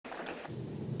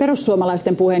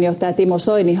Perussuomalaisten puheenjohtaja Timo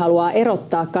Soini haluaa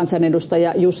erottaa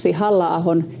kansanedustaja Jussi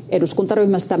Halla-ahon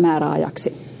eduskuntaryhmästä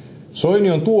määräajaksi.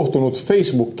 Soini on tuohtunut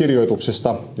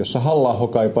Facebook-kirjoituksesta, jossa Halla-aho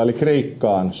kaipaili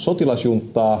Kreikkaan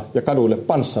sotilasjunttaa ja kaduille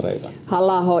panssareita.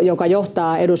 Halla-aho, joka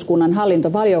johtaa eduskunnan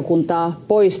hallintovaliokuntaa,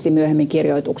 poisti myöhemmin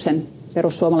kirjoituksen.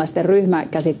 Perussuomalaisten ryhmä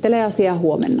käsittelee asiaa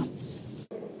huomenna.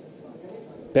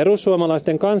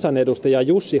 Perussuomalaisten kansanedustaja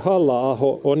Jussi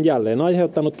Halla-aho on jälleen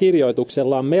aiheuttanut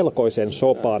kirjoituksellaan melkoisen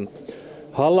sopan.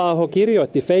 Halla-aho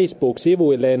kirjoitti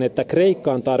Facebook-sivuilleen, että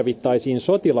Kreikkaan tarvittaisiin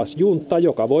sotilasjuntta,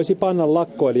 joka voisi panna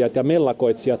lakkoilijat ja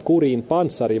mellakoitsijat kuriin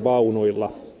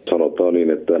panssarivaunuilla. Sanotaan niin,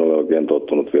 että en ole oikein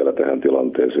tottunut vielä tähän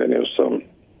tilanteeseen,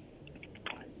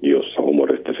 jossa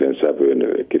humoristiseen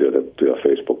sävyyn kirjoitettuja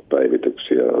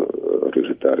Facebook-päivityksiä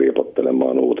ryhdytään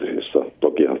riepottelemaan uutisissa.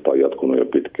 Tokihan tämä on jatkunut jo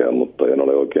pitkään, mutta en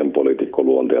ole oikein poliitikko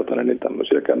luonteeltani, niin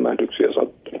tämmöisiä kämmähdyksiä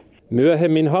sattuu.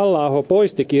 Myöhemmin Halla-aho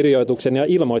poisti kirjoituksen ja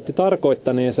ilmoitti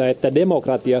tarkoittaneensa, että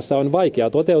demokratiassa on vaikea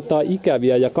toteuttaa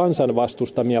ikäviä ja kansan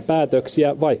vastustamia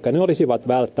päätöksiä, vaikka ne olisivat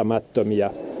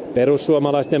välttämättömiä.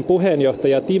 Perussuomalaisten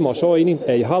puheenjohtaja Timo Soini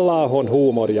ei Halla-ahon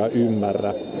huumoria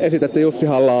ymmärrä. Esitätte Jussi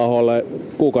Halla-aholle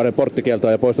kuukauden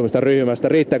porttikieltoa ja poistumista ryhmästä.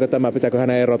 Riittääkö tämä? Pitääkö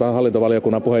hänen erota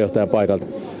hallintovaliokunnan puheenjohtajan paikalta?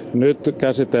 Nyt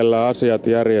käsitellään asiat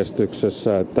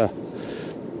järjestyksessä, että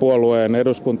puolueen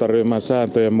eduskuntaryhmän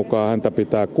sääntöjen mukaan häntä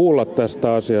pitää kuulla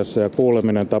tästä asiassa ja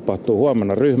kuuleminen tapahtuu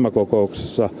huomenna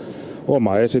ryhmäkokouksessa.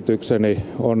 Oma esitykseni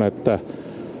on, että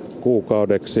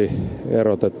kuukaudeksi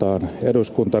erotetaan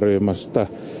eduskuntaryhmästä,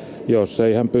 jos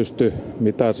ei hän pysty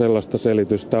mitään sellaista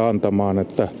selitystä antamaan,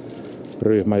 että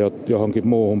ryhmä johonkin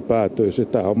muuhun päätyisi.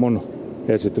 Tämä on mun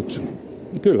esitykseni.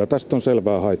 Kyllä tästä on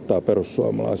selvää haittaa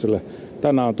perussuomalaisille.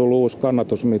 Tänään on tullut uusi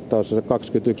kannatusmittaus ja se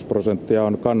 21%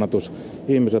 on kannatus.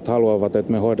 Ihmiset haluavat,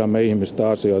 että me hoidamme ihmisten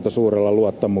asioita suurella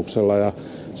luottamuksella ja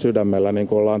sydämellä niin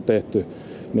kuin ollaan tehty.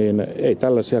 Niin ei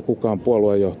tällaisia kukaan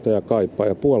puoluejohtaja kaipaa.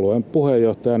 Ja puolueen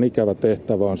puheenjohtajan ikävä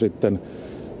tehtävä on sitten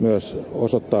myös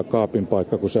osoittaa kaapin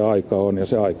paikka, kun se aika on, ja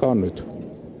se aika on nyt.